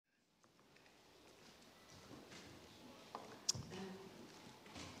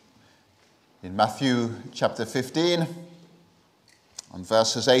In Matthew chapter 15, on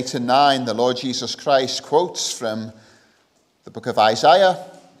verses 8 and 9, the Lord Jesus Christ quotes from the book of Isaiah,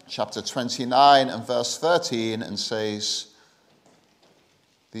 chapter 29 and verse 13, and says,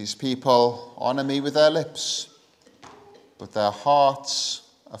 "These people honor me with their lips, but their hearts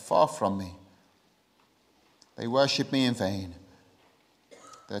are far from me. They worship me in vain.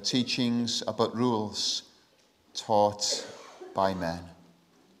 Their teachings are but rules taught by men."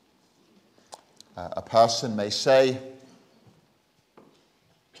 A person may say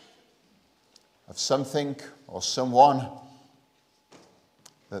of something or someone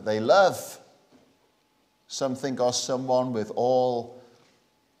that they love something or someone with all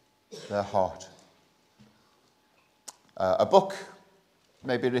their heart. A book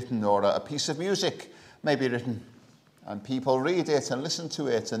may be written, or a piece of music may be written, and people read it and listen to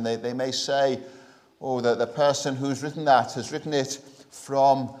it, and they may say, oh, that the person who's written that has written it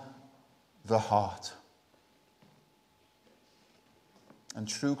from the heart. And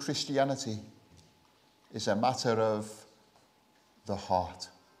true Christianity is a matter of the heart.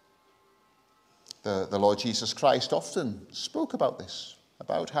 The Lord Jesus Christ often spoke about this,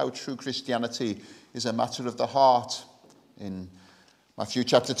 about how true Christianity is a matter of the heart. In Matthew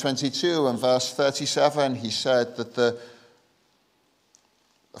chapter 22 and verse 37, he said that the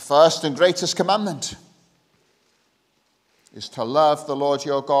first and greatest commandment is to love the Lord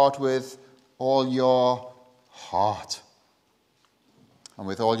your God with all your heart, and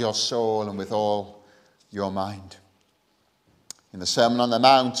with all your soul, and with all your mind. In the Sermon on the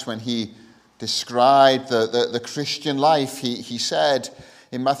Mount, when he described the Christian life, he said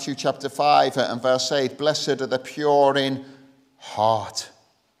in Matthew chapter 5 and verse 8, "Blessed are the pure in heart,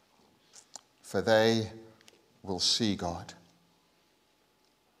 for they will see God."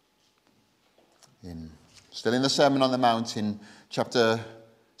 Still in the Sermon on the Mount, in chapter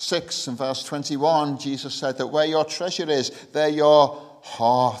 6 and verse 21, Jesus said that where your treasure is, there your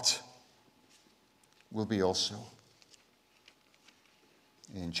heart will be also.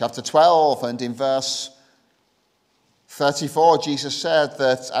 In chapter 12 and in verse 34, Jesus said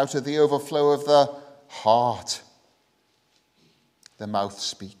that out of the overflow of the heart, the mouth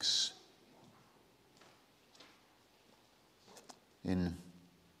speaks. In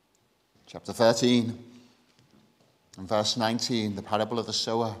chapter 13 and verse 19, the parable of the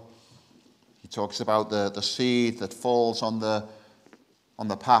sower, he talks about the seed that falls on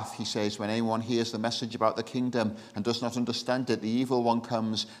the path. He says, when anyone hears the message about the kingdom and does not understand it, the evil one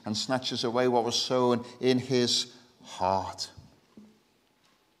comes and snatches away what was sown in his heart.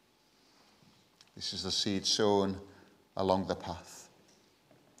 This is the seed sown along the path.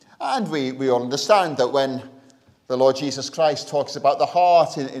 And we all understand that when the Lord Jesus Christ talks about the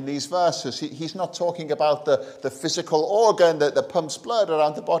heart in these verses, he's not talking about the physical organ that pumps blood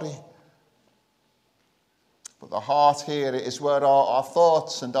around the body. But the heart here is where our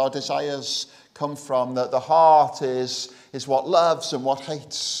thoughts and our desires come from. That the heart is what loves and what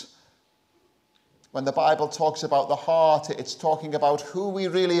hates. When the Bible talks about the heart, it's talking about who we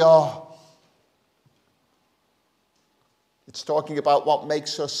really are. It's talking about what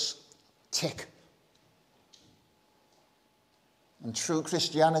makes us tick. And true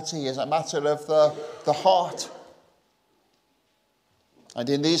Christianity is a matter of the heart. And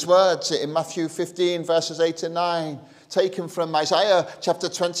in these words, in Matthew 15, verses 8 and 9, taken from Isaiah chapter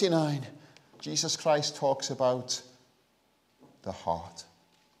 29, Jesus Christ talks about the heart.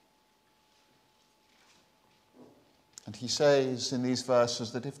 And he says in these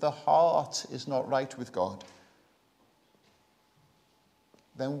verses that if the heart is not right with God,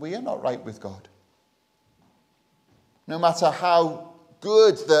 then we are not right with God. No matter how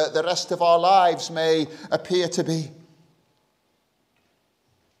good the rest of our lives may appear to be.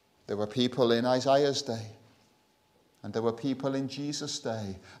 There were people in Isaiah's day, and there were people in Jesus'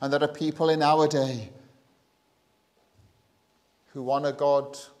 day, and there are people in our day who honor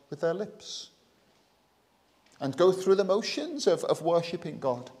God with their lips and go through the motions of worshipping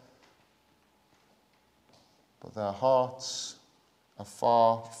God. But their hearts are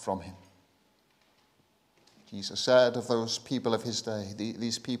far from him. Jesus said of those people of his day,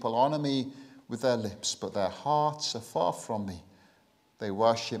 "These people honor me with their lips, but their hearts are far from me. They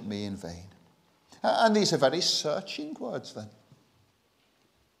worship me in vain." And these are very searching words then,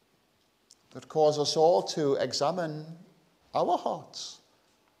 that cause us all to examine our hearts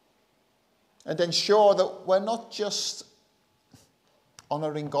and ensure that we're not just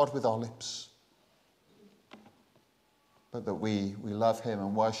honoring God with our lips, but that we love him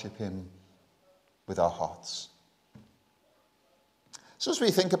and worship him with our hearts. So as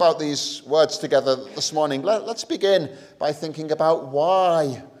we think about these words together this morning, let's begin by thinking about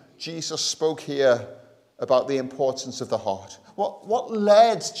why Jesus spoke here about the importance of the heart? What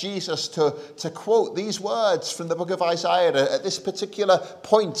led Jesus to quote these words from the book of Isaiah at this particular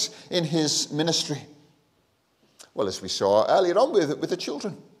point in his ministry? Well, as we saw earlier on with the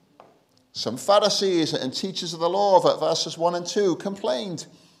children, some Pharisees and teachers of the law, verses 1 and 2, complained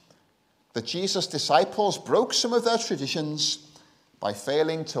that Jesus' disciples broke some of their traditions by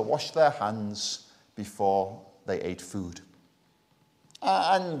failing to wash their hands before they ate food.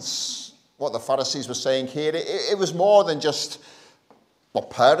 And what the Pharisees were saying here, it was more than just what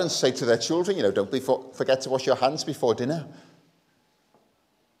parents say to their children, don't forget to wash your hands before dinner.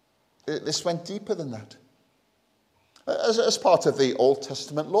 This went deeper than that. As part of the Old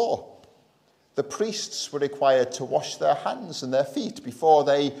Testament law, the priests were required to wash their hands and their feet before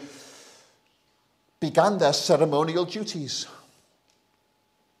they began their ceremonial duties.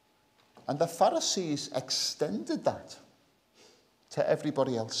 And the Pharisees extended that to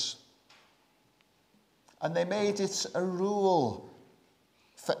everybody else. And they made it a rule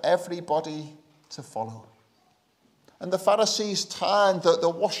for everybody to follow. And the Pharisees turned the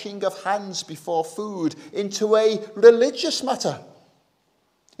washing of hands before food into a religious matter,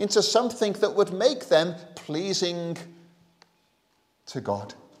 into something that would make them pleasing to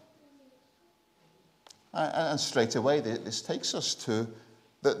God. And straight away, this takes us to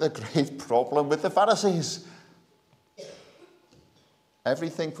the great problem with the Pharisees.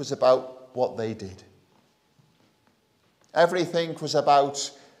 Everything was about what they did. Everything was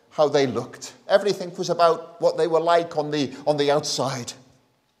about how they looked. Everything was about what they were like on the outside.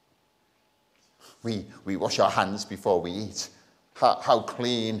 We wash our hands before we eat. How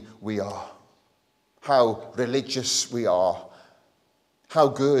clean we are. How religious we are. How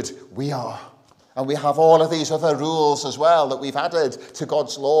good we are. And we have all of these other rules as well that we've added to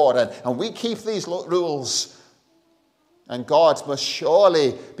God's law. And we keep these rules. And God must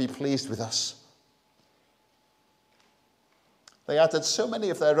surely be pleased with us. They added so many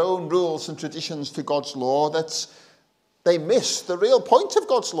of their own rules and traditions to God's law that they missed the real point of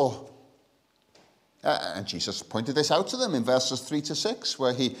God's law. And Jesus pointed this out to them in verses 3 to 6,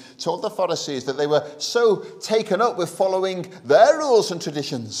 where he told the Pharisees that they were so taken up with following their rules and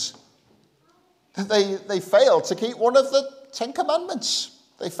traditions that they failed to keep one of the 10 Commandments.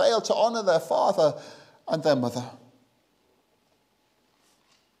 They failed to honor their father and their mother.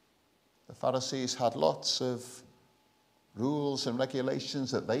 The Pharisees had lots of rules and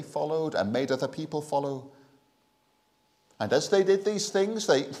regulations that they followed and made other people follow. And as they did these things,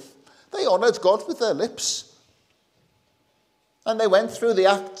 they honored God with their lips. And they went through the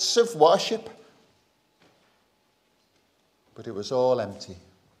acts of worship. But it was all empty.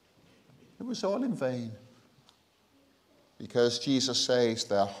 It was all in vain. Because Jesus says,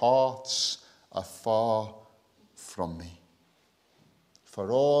 their hearts are far from me.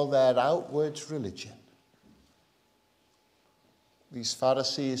 For all their outward religion, these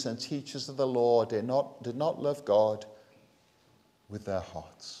Pharisees and teachers of the law did not love God with their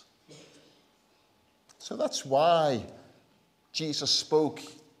hearts. So that's why Jesus spoke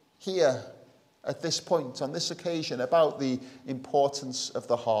here at this point, on this occasion, about the importance of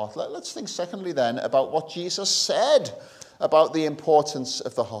the heart. Let's think secondly then about what Jesus said about the importance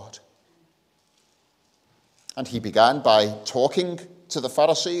of the heart. And he began by talking to the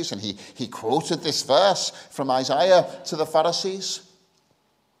Pharisees, and he quoted this verse from Isaiah to the Pharisees.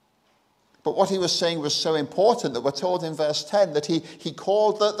 But what he was saying was so important that we're told in verse 10 that he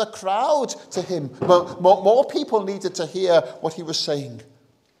called the crowd to him. More people needed to hear what he was saying.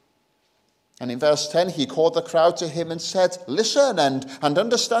 And in verse 10, he called the crowd to him and said, listen and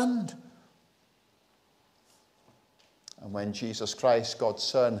understand. And when Jesus Christ, God's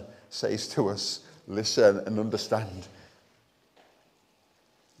Son, says to us, listen and understand,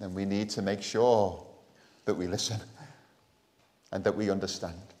 then we need to make sure that we listen and that we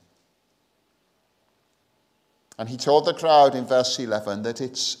understand. And he told the crowd in verse 11 that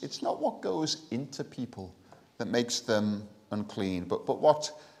it's not what goes into people that makes them unclean, but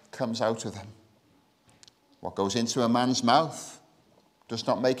what comes out of them. What goes into a man's mouth does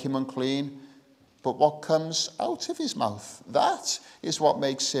not make him unclean, but what comes out of his mouth, that is what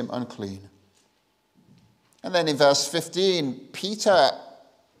makes him unclean. And then in verse 15, Peter,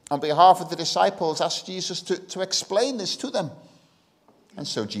 on behalf of the disciples, asked Jesus to explain this to them. And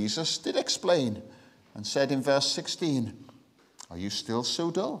so Jesus did explain and said in verse 16, are you still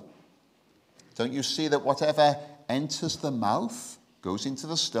so dull? Don't you see that whatever enters the mouth goes into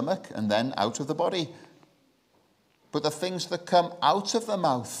the stomach and then out of the body? But the things that come out of the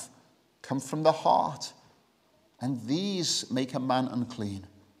mouth come from the heart, and these make a man unclean.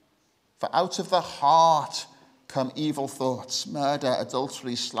 For out of the heart come evil thoughts, murder,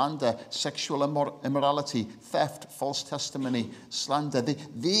 adultery, slander, sexual immorality, theft, false testimony, slander.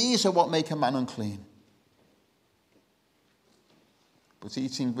 These are what make a man unclean. But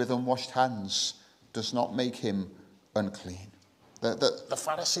eating with unwashed hands does not make him unclean. The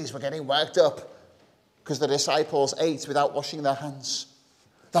Pharisees were getting worked up because the disciples ate without washing their hands.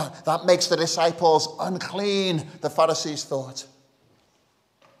 That makes the disciples unclean, the Pharisees thought.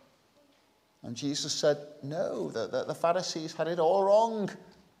 And Jesus said, no, the Pharisees had it all wrong.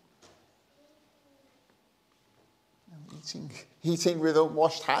 Eating with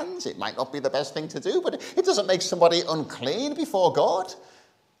unwashed hands, it might not be the best thing to do, but it doesn't make somebody unclean before God.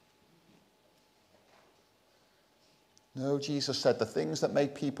 No, Jesus said the things that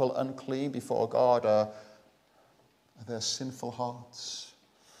make people unclean before God are their sinful hearts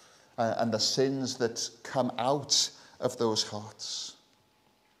and the sins that come out of those hearts.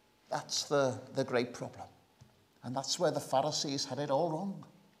 That's the great problem. And that's where the Pharisees had it all wrong.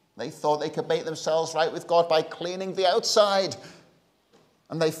 They thought they could make themselves right with God by cleaning the outside.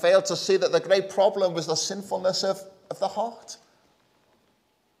 And they failed to see that the great problem was the sinfulness of the heart.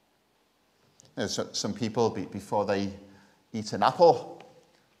 You know, some people, before they eat an apple,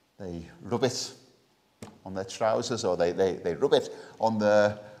 they rub it on their trousers, or they rub it on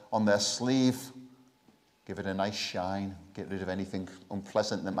their sleeve, give it a nice shine, get rid of anything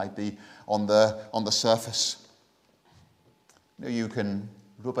unpleasant that might be on the surface. You know, you can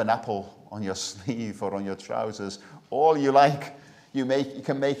rub an apple on your sleeve or on your trousers all you like. You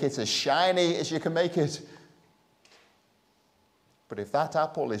can make it as shiny as you can make it. But if that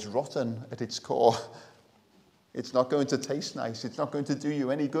apple is rotten at its core, it's not going to taste nice. It's not going to do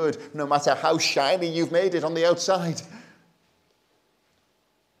you any good, no matter how shiny you've made it on the outside.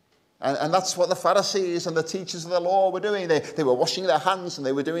 And that's what the Pharisees and the teachers of the law were doing. They were washing their hands, and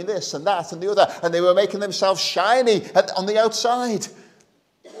they were doing this and that and the other, and they were making themselves shiny on the outside.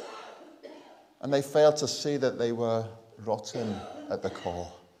 And they failed to see that they were rotten at the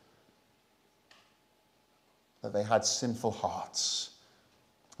core, that they had sinful hearts.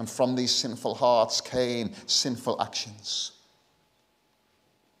 And from these sinful hearts came sinful actions.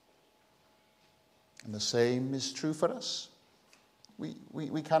 And the same is true for us.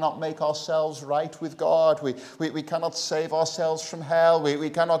 We cannot make ourselves right with God. We cannot save ourselves from hell.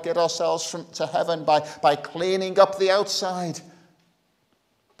 We cannot get ourselves to heaven by cleaning up the outside,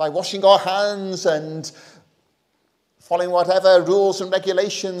 by washing our hands and following whatever rules and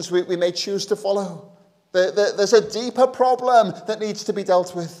regulations we may choose to follow. There's a deeper problem that needs to be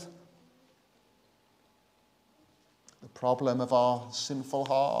dealt with. The problem of our sinful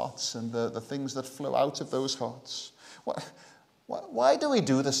hearts and the things that flow out of those hearts. Why do we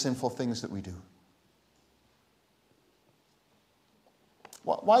do the sinful things that we do?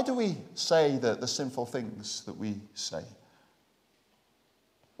 Why do we say the sinful things that we say?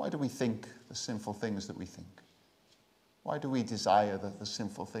 Why do we think the sinful things that we think? Why do we desire the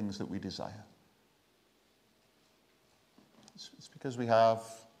sinful things that we desire? It's because we have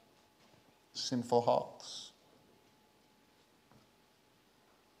sinful hearts.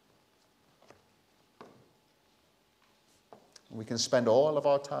 We can spend all of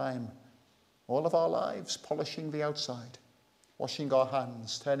our time, all of our lives, polishing the outside, washing our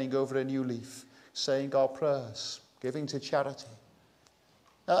hands, turning over a new leaf, saying our prayers, giving to charity.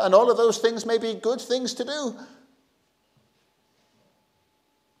 And all of those things may be good things to do,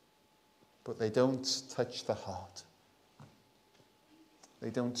 but they don't touch the heart. They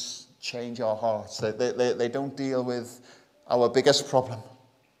don't change our hearts. They don't deal with our biggest problem.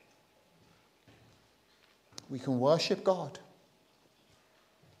 We can worship God.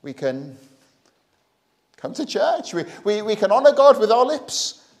 We can come to church. We can honor God with our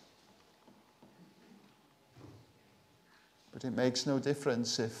lips. But it makes no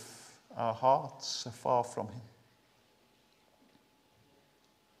difference if our hearts are far from him.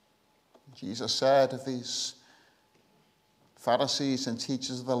 Jesus said of these Pharisees and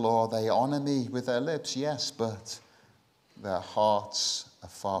teachers of the law, they honor me with their lips, yes, but their hearts are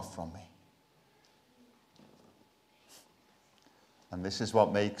far from me. And this is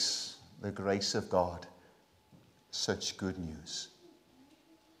what makes the grace of God such good news.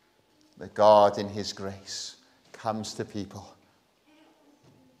 That God in his grace comes to people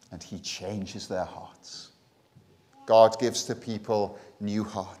and he changes their hearts. God gives to people new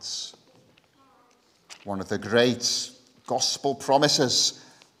hearts. One of the great gospel promises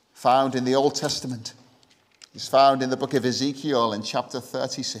found in the Old Testament is found in the book of Ezekiel in chapter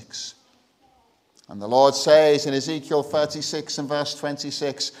 36. And the Lord says in Ezekiel 36 and verse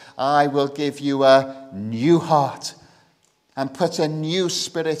 26, I will give you a new heart and put a new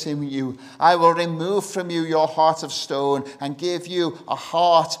spirit in you. I will remove from you your heart of stone and give you a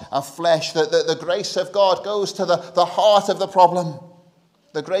heart of flesh. The grace of God goes to the heart of the problem.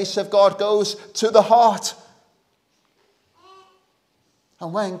 The grace of God goes to the heart.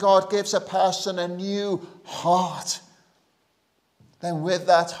 And when God gives a person a new heart, then with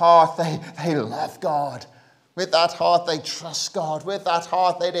that heart they love God. With that heart, they trust God. With that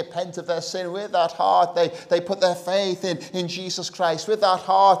heart, they repent of their sin. With that heart, they put their faith in Jesus Christ. With that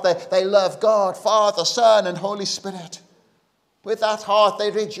heart, they love God, Father, Son, and Holy Spirit. With that heart,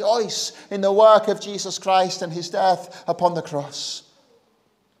 they rejoice in the work of Jesus Christ and his death upon the cross.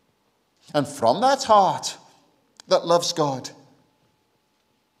 And from that heart that loves God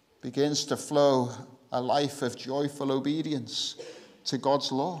begins to flow a life of joyful obedience to God's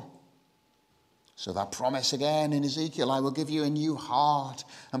law. So that promise again in Ezekiel, I will give you a new heart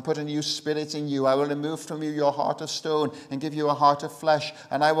and put a new spirit in you. I will remove from you your heart of stone and give you a heart of flesh.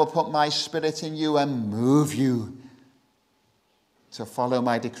 And I will put my spirit in you and move you to follow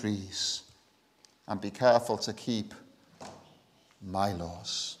my decrees and be careful to keep my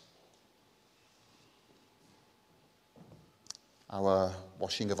laws. Our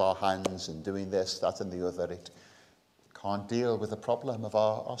washing of our hands and doing this, that, and the other, it can't deal with the problem of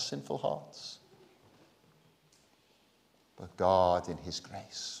our sinful hearts. But God, in his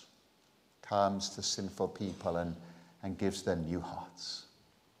grace, comes to sinful people and gives them new hearts.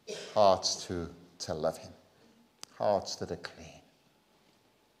 Hearts to love him. Hearts that are clean.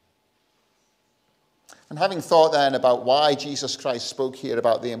 And having thought then about why Jesus Christ spoke here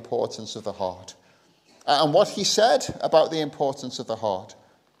about the importance of the heart, and what he said about the importance of the heart,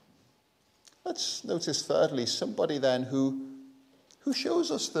 let's notice thirdly somebody then who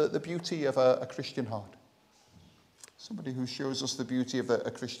shows us the beauty of a Christian heart. Somebody who shows us the beauty of a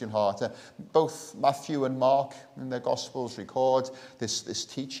Christian heart. Both Matthew and Mark in their Gospels record this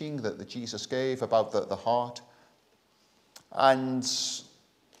teaching that Jesus gave about the heart. And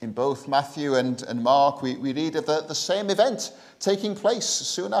in both Matthew and Mark, we read of the same event taking place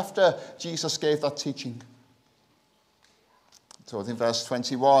soon after Jesus gave that teaching. Told in verse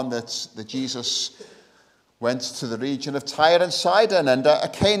 21 that Jesus went to the region of Tyre and Sidon, and a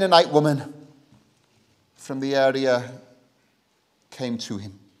Canaanite woman from the area came to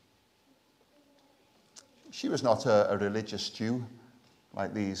him. She was not a religious Jew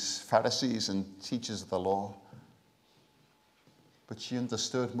like these Pharisees and teachers of the law, but she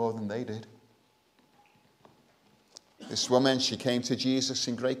understood more than they did. This woman, she came to Jesus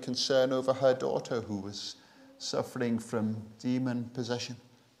in great concern over her daughter who was suffering from demon possession.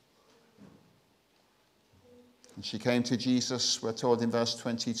 And she came to Jesus, we're told in verse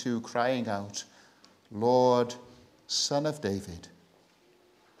 22, crying out, Lord, Son of David,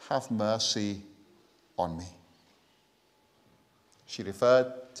 have mercy on me. She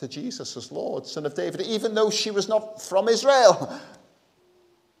referred to Jesus as Lord, Son of David, even though she was not from Israel.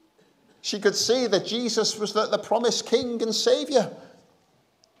 She could see that Jesus was the promised King and Saviour,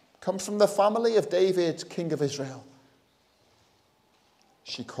 come from the family of David, King of Israel.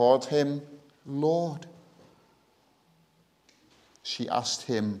 She called him Lord. She asked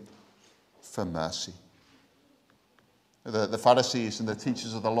him for mercy. The Pharisees and the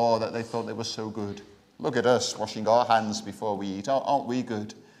teachers of the law, that they thought they were so good. Look at us washing our hands before we eat. Aren't we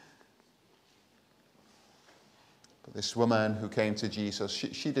good? But this woman who came to Jesus,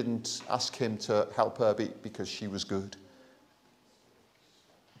 she didn't ask him to help her because she was good.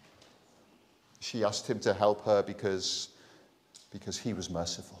 She asked him to help her because he was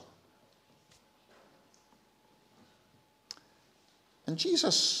merciful. And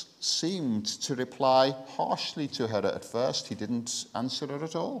Jesus seemed to reply harshly to her at first. He didn't answer her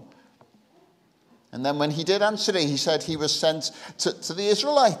at all. And then when he did answer her, he said he was sent to the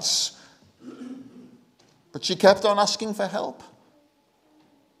Israelites. But she kept on asking for help.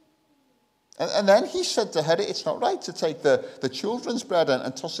 And then he said to her, it's not right to take the children's bread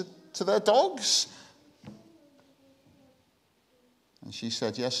and toss it to their dogs. And she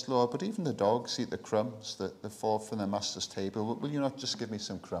said, yes, Lord, but even the dogs eat the crumbs that fall from their master's table. Will you not just give me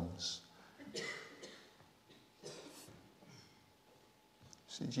some crumbs?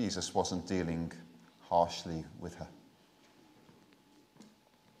 See, Jesus wasn't dealing harshly with her,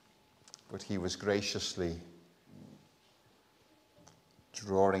 but he was graciously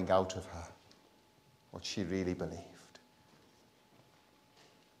drawing out of her what she really believed.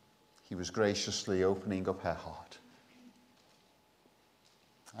 He was graciously opening up her heart.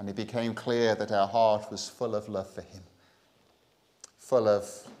 And it became clear that her heart was full of love for him, full of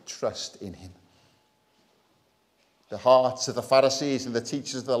trust in him. The hearts of the Pharisees and the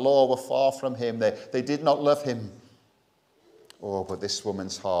teachers of the law were far from him. They did not love him. Oh, but this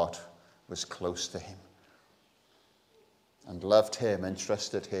woman's heart was close to him and loved him and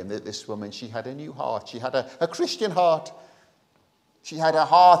trusted him. This woman, she had a new heart. She had a Christian heart. She had a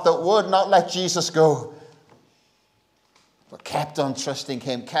heart that would not let Jesus go, but kept on trusting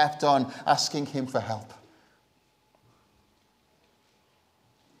him, kept on asking him for help.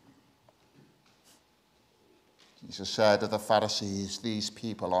 Jesus said of the Pharisees, "These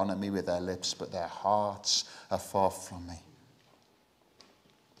people honor me with their lips, but their hearts are far from me."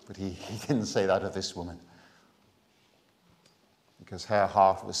 But he didn't say that of this woman, because her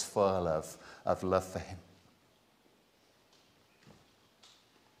heart was full of love for him.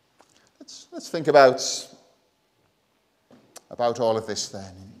 Let's think about all of this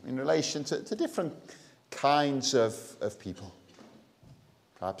then, in relation to different kinds of people.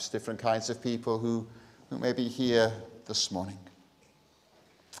 Perhaps different kinds of people who may be here this morning.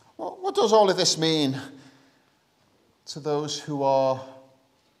 What does all of this mean to those who are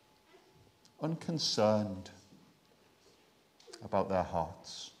unconcerned about their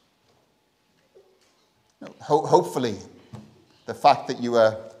hearts? Hopefully, the fact that you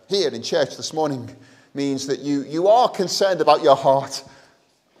are here in church this morning means that you are concerned about your heart.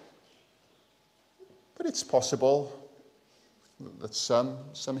 But it's possible that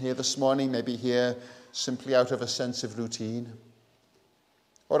some here this morning may be here simply out of a sense of routine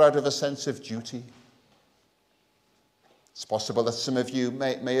or out of a sense of duty. It's possible that some of you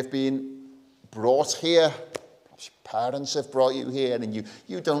may have been brought here. Perhaps parents have brought you here and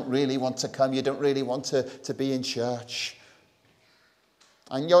you don't really want to come. You don't really want to be in church.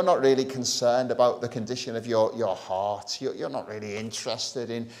 And you're not really concerned about the condition of your heart. You're not really interested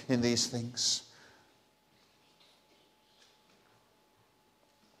in these things.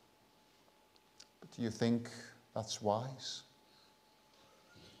 But do you think that's wise?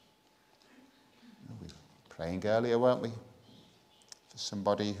 We were praying earlier, weren't we? For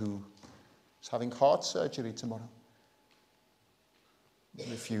somebody who is having heart surgery tomorrow.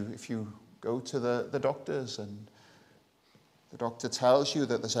 And if you go to the doctors and the doctor tells you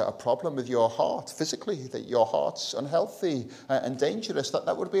that there's a problem with your heart physically, that your heart's unhealthy and dangerous,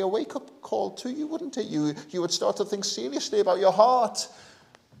 that would be a wake-up call to you, wouldn't it? You would start to think seriously about your heart,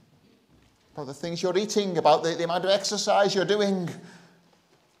 about the things you're eating, about the amount of exercise you're doing.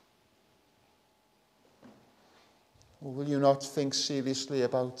 Or will you not think seriously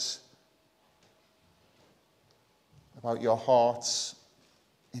about your heart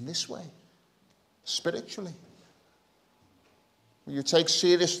in this way, spiritually? Will you take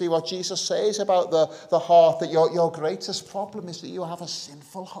seriously what Jesus says about the heart, that your greatest problem is that you have a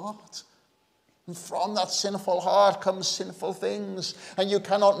sinful heart? And from that sinful heart comes sinful things. And you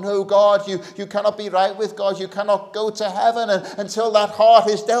cannot know God. You cannot be right with God. You cannot go to heaven until that heart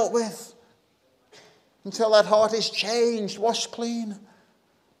is dealt with. Until that heart is changed, washed clean.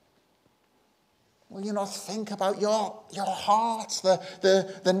 Will you not think about your heart,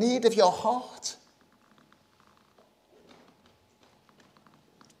 the need of your heart?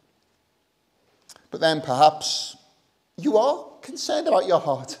 But then perhaps you are concerned about your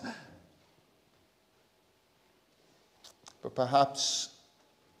heart. But perhaps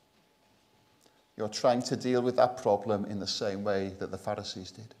you're trying to deal with that problem in the same way that the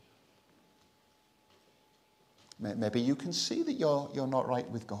Pharisees did. Maybe you can see that you're not right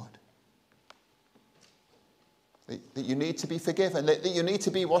with God. That you need to be forgiven, that you need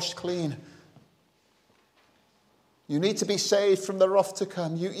to be washed clean. You need to be saved from the wrath to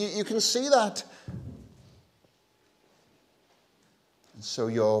come. You can see that. And so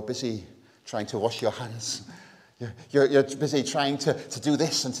you're busy trying to wash your hands. You're busy trying to do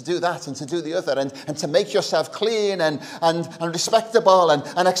this and to do that and to do the other and to make yourself clean and respectable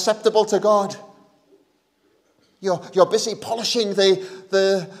and acceptable to God. You're busy polishing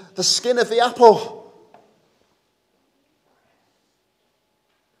the skin of the apple.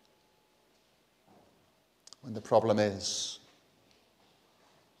 When the problem is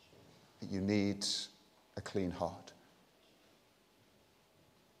that you need a clean heart.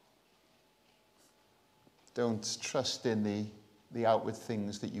 Don't trust in the outward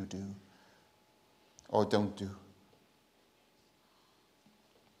things that you do or don't do.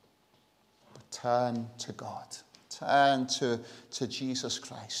 But turn to God. Turn to Jesus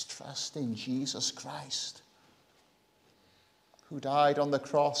Christ. Trust in Jesus Christ, who died on the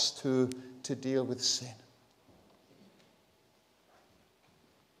cross to deal with sin.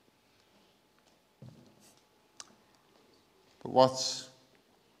 But what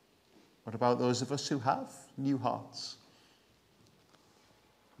about those of us who have new hearts?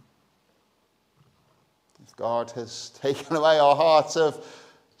 If God has taken away our hearts of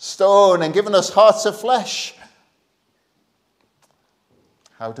stone and given us hearts of flesh,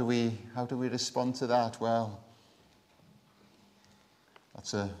 How do we respond to that? Well,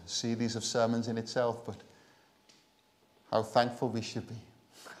 that's a series of sermons in itself, but how thankful we should be.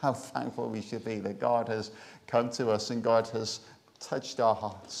 How thankful we should be that God has come to us and God has touched our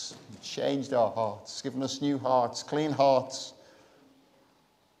hearts, changed our hearts, given us new hearts, clean hearts.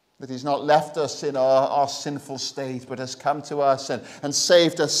 That he's not left us in our sinful state, but has come to us and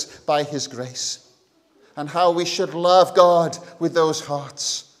saved us by his grace. And how we should love God with those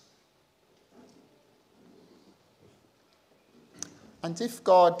hearts. And if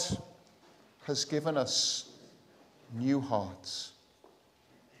God has given us new hearts,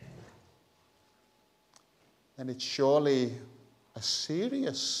 then it's surely a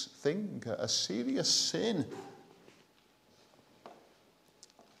serious thing, a serious sin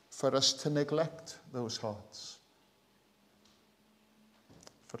for us to neglect those hearts.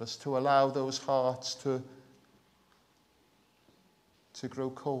 For us to allow those hearts to grow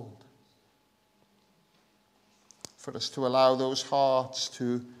cold. For us to allow those hearts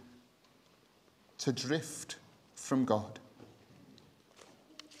to drift from God.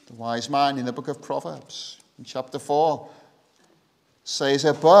 The wise man in the book of Proverbs, in chapter 4, says,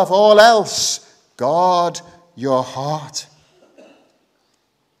 above all else, guard your heart,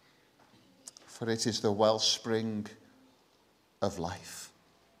 for it is the wellspring of life.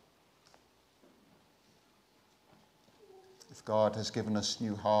 If God has given us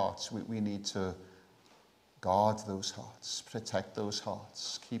new hearts, we need to guard those hearts, protect those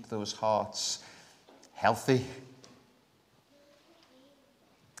hearts, keep those hearts healthy.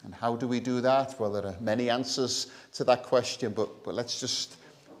 And how do we do that? Well, there are many answers to that question, but let's just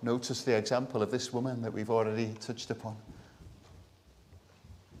notice the example of this woman that we've already touched upon.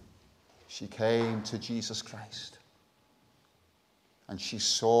 She came to Jesus Christ, and she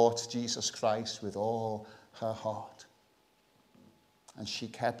sought Jesus Christ with all her heart. And she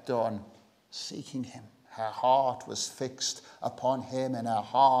kept on seeking him. Her heart was fixed upon him, and her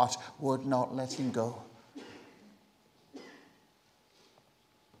heart would not let him go. And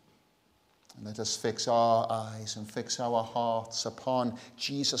let us fix our eyes and fix our hearts upon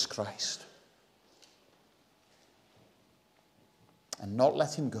Jesus Christ, and not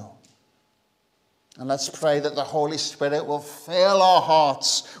let him go. And let's pray that the Holy Spirit will fill our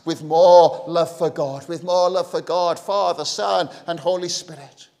hearts with more love for God, Father, Son, and Holy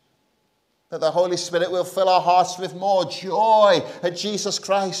Spirit. That the Holy Spirit will fill our hearts with more joy at Jesus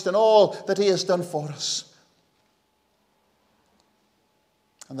Christ and all that he has done for us.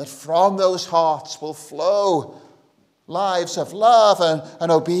 And that from those hearts will flow lives of love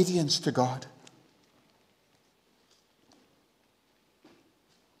and obedience to God.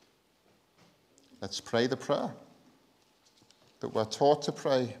 Let's pray the prayer that we're taught to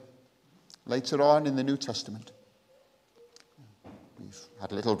pray later on in the New Testament. We've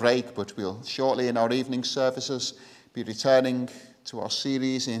had a little break, but we'll shortly in our evening services be returning to our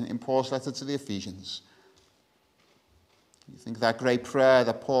series in Paul's letter to the Ephesians. You think that great prayer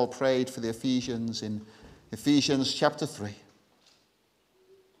that Paul prayed for the Ephesians in Ephesians chapter 3.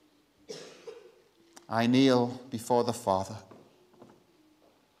 I kneel before the Father,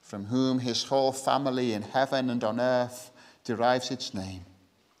 from whom his whole family in heaven and on earth derives its name.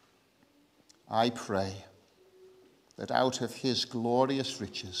 I pray that out of his glorious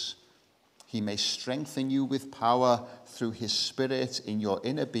riches he may strengthen you with power through his Spirit in your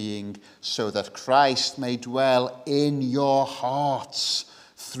inner being, so that Christ may dwell in your hearts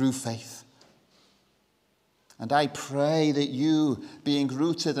through faith. And I pray that you, being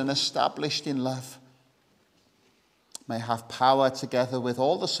rooted and established in love, may have power together with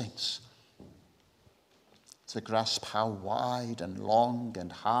all the saints to grasp how wide and long and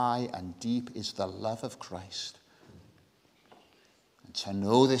high and deep is the love of Christ, and to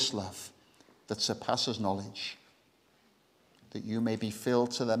know this love that surpasses knowledge, that you may be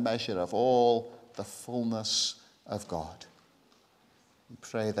filled to the measure of all the fullness of God. We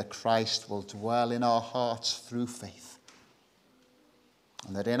pray that Christ will dwell in our hearts through faith,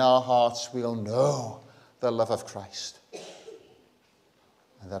 and that in our hearts we'll know the love of Christ,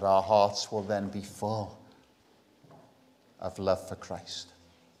 and that our hearts will then be full of love for Christ.